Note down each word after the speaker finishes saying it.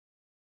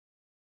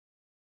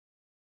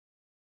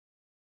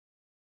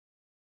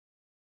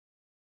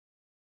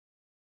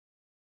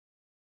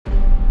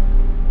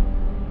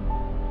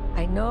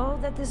know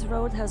that this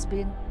road has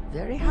been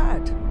very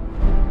hard.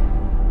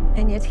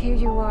 And yet here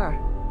you are,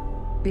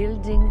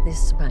 building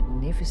this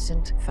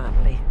magnificent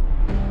family.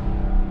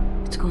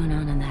 What's going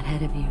on in that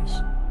head of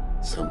yours?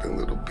 Something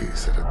little B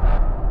said it.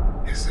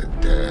 He said,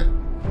 Dad,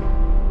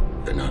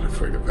 you're not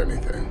afraid of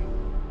anything.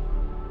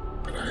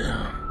 But I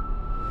am.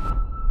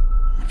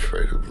 I'm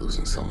afraid of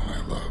losing someone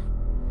I love.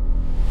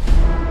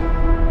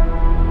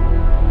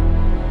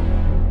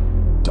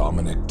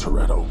 Dominic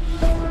Toretto,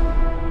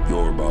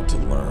 you're about to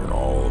learn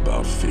all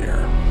about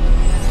fear.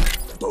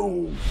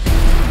 Boom!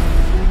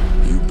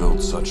 You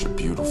built such a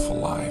beautiful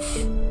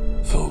life,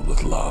 filled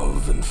with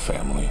love and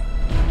family.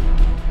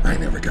 I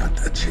never got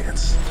that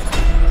chance.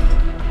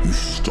 You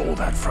stole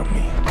that from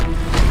me.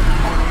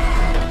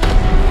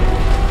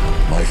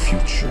 My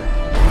future.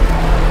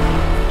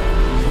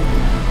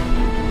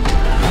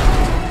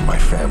 My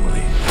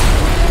family.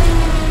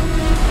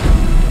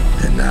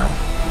 And now,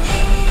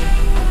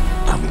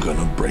 I'm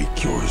gonna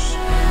break yours.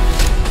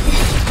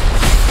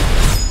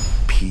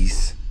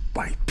 Piece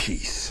by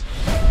piece.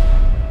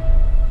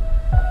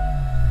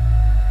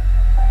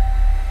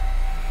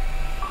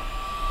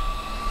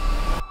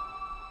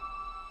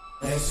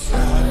 Let's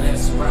ride,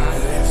 let's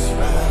ride, let's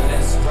ride,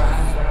 let's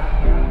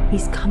ride.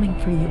 He's coming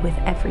for you with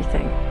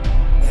everything.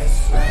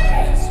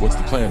 What's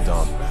the plan,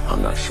 Dom?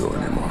 I'm not sure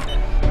anymore.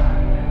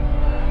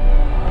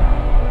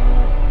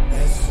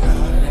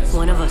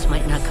 One of us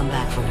might not come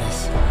back from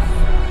this.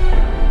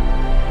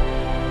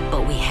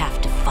 But we have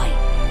to fight.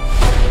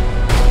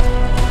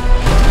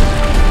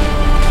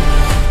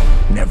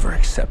 Never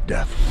accept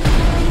death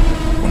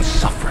when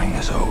suffering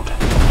is owed.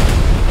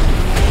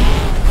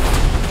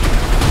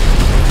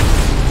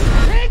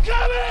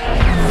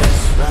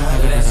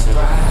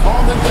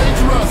 Armed and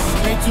dangerous.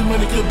 Ain't too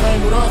many can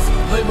bang with us.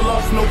 Label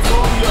us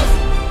notorious.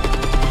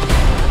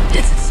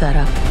 It's a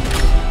setup.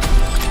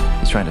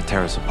 He's trying to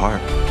tear us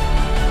apart.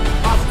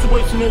 Our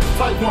situation is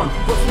type 1.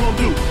 What you gonna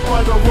do?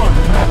 Fight or run?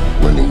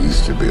 Winning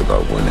used to be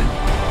about winning.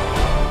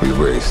 We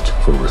raced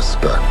for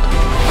respect.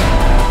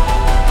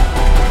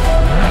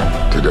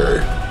 Today,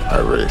 I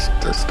raced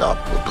to stop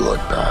the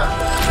bloodbath.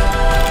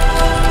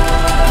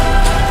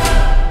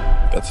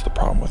 That's the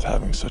problem with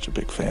having such a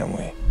big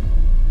family.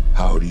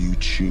 How do you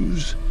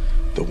choose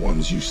the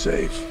ones you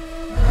save?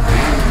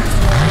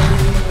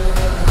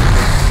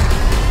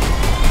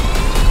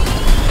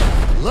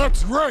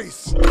 Let's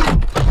race.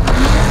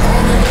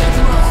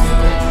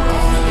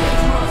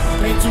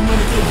 Ain't too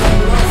many can bang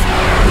with us.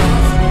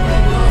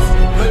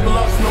 Label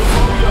us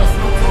notorious,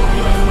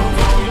 notorious,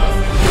 notorious.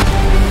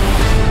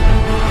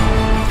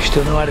 You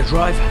still know how to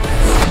drive?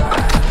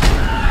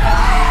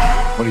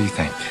 What do you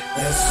think?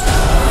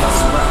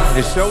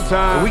 It's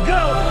showtime. Here we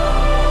go!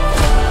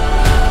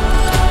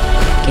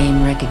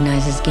 Game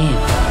recognizes game.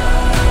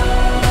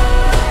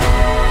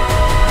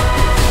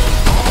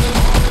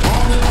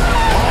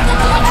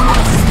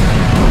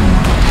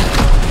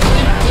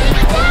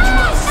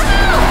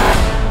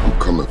 I'm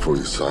coming for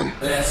you, son.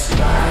 Let's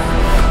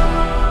ride.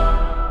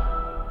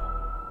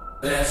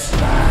 Let's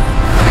ride.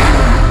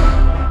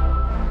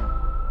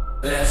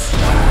 Let's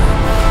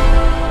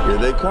ride. Here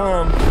they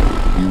come.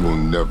 You will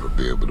never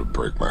be able to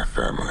break my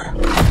family.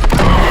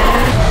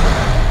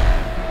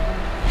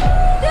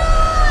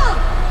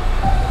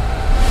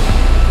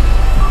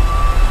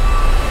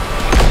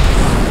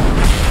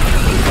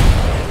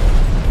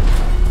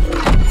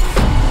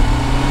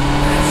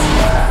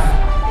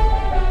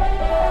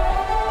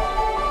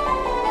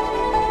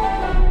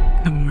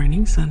 Good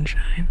morning,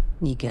 sunshine.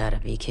 You gotta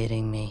be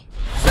kidding me.